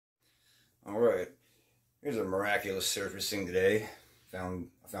Alright, here's a miraculous surfacing today. I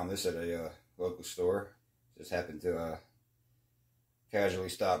found this at a local store. Just happened to casually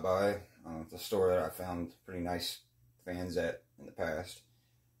stop by. It's a store that I found pretty nice fans at in the past.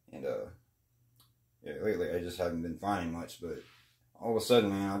 And yeah, lately I just haven't been finding much, but all of a sudden,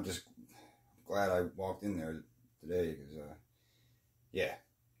 man, I'm just glad I walked in there today because, yeah,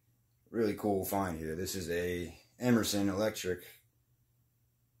 really cool find here. This is a Emerson Electric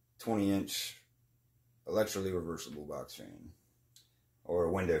 20-inch electrically reversible box fan, or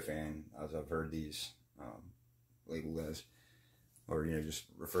a window fan, as I've heard these labeled as, or just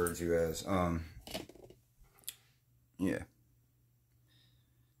referred to as. Yeah,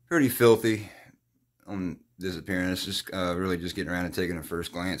 pretty filthy on this appearance. Just really just getting around and taking a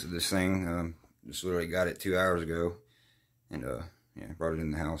first glance at this thing. Just literally got it 2 hours ago, and yeah, brought it in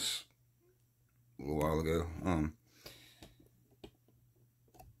the house a little while ago.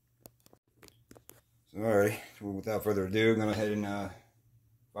 So alrighty, well, without further ado, I'm gonna head and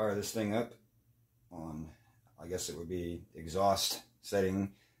fire this thing up on, I guess it would be exhaust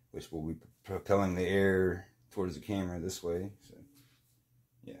setting, which will be propelling the air towards the camera this way. So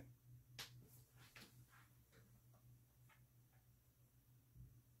yeah.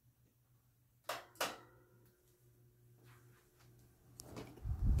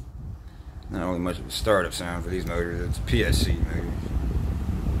 Not really much of a startup sound for these motors. It's PSC motors.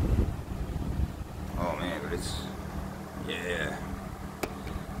 Oh man, but it's, yeah,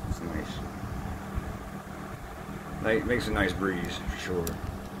 it's nice. It makes a nice breeze for sure.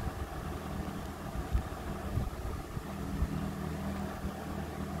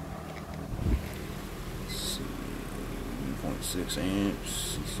 Let's see, 1.6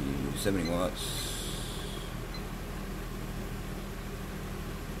 amps, let's see, 70 watts.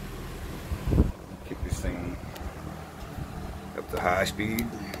 Kick this thing up to high speed.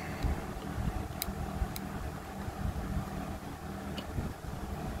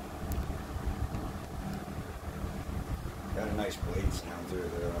 Got a nice blade sound to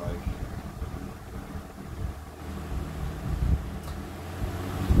it that I like.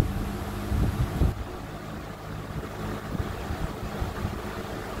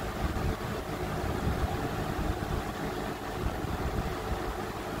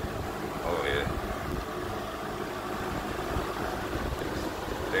 Oh yeah.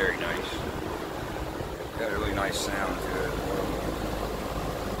 Very nice. Got a really nice sound to it.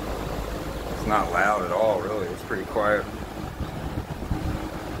 It's not loud at all, really. It's pretty quiet.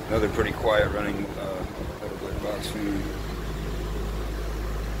 Another pretty quiet running box fan.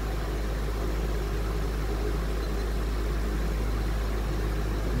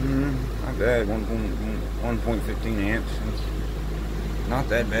 Not bad. 1.15 amps. It's not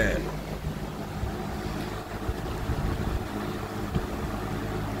that bad.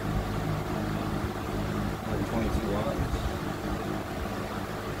 Like 22 watts.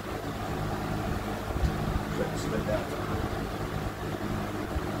 Let's split that.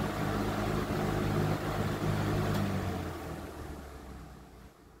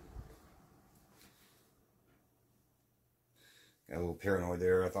 Got a little paranoid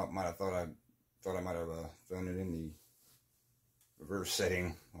there. I thought I might have thrown it in the reverse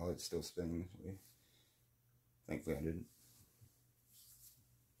setting while it's still spinning. Thankfully, I didn't.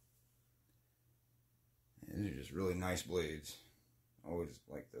 Yeah, these are just really nice blades. I always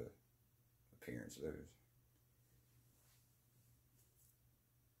like the appearance of those.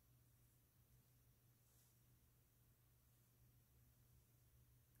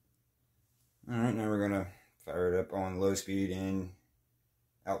 All right, now we're gonna fire it up on low speed and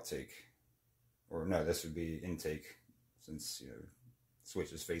outtake. Or no, this would be intake, since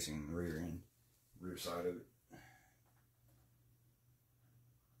switch is facing the rear side of it.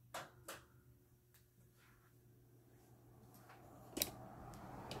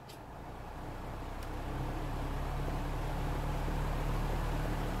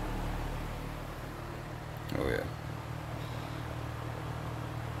 Oh yeah.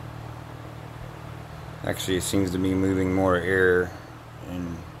 Actually, it seems to be moving more air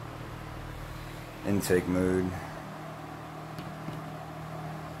in intake mode.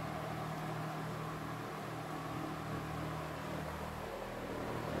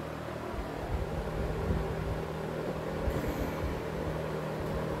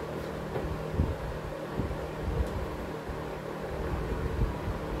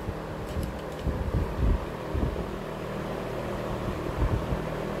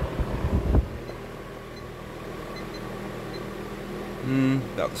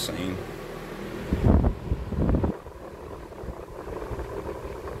 About the same.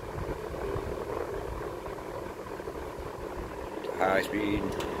 High speed.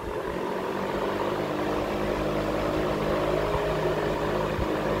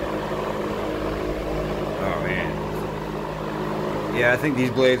 Yeah, I think these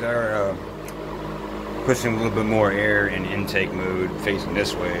blades are pushing a little bit more air in intake mode facing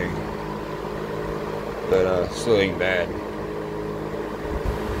this way, but still ain't bad.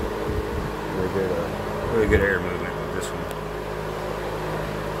 Really good air movement with this one.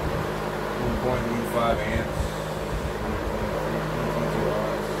 1.15 amps. 122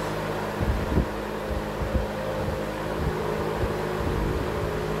 watts.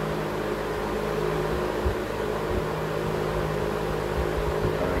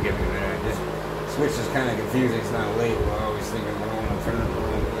 Give me a minute. This switch is kind of confusing. It's not late. But I always think I'm going to turn it the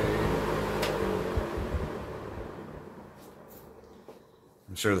wrong way.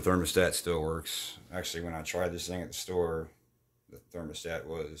 I'm sure the thermostat still works. Actually, when I tried this thing at the store, the thermostat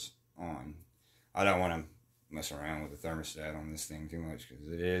was on. I don't want to mess around with the thermostat on this thing too much because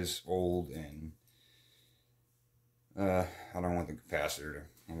it is old, and I don't want the capacitor to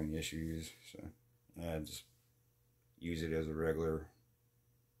have any issues. So yeah, just use it as a regular.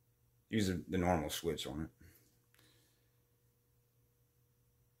 Use the normal switch on it.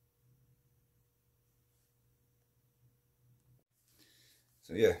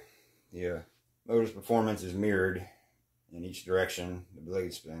 So yeah, the motor's performance is mirrored in each direction the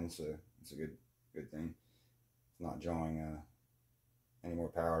blade spins, so it's a good thing. It's not drawing any more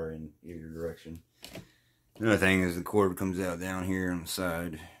power in either direction. Another thing is the cord comes out down here on the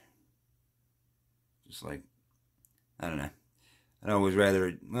side, just like, I don't know. I'd always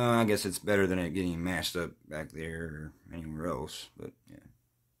rather, well, I guess it's better than it getting mashed up back there or anywhere else, but yeah.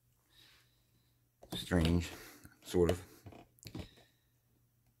 Strange, sort of.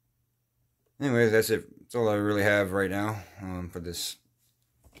 Anyways, that's it. That's all I really have right now for this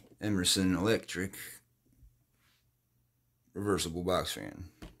Emerson Electric reversible box fan.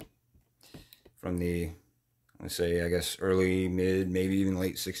 From the, let's say, I guess early, mid, maybe even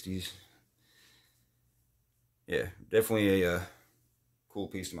late 60s. Yeah, definitely a cool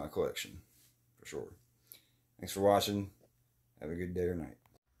piece of my collection, for sure. Thanks for watching. Have a good day or night.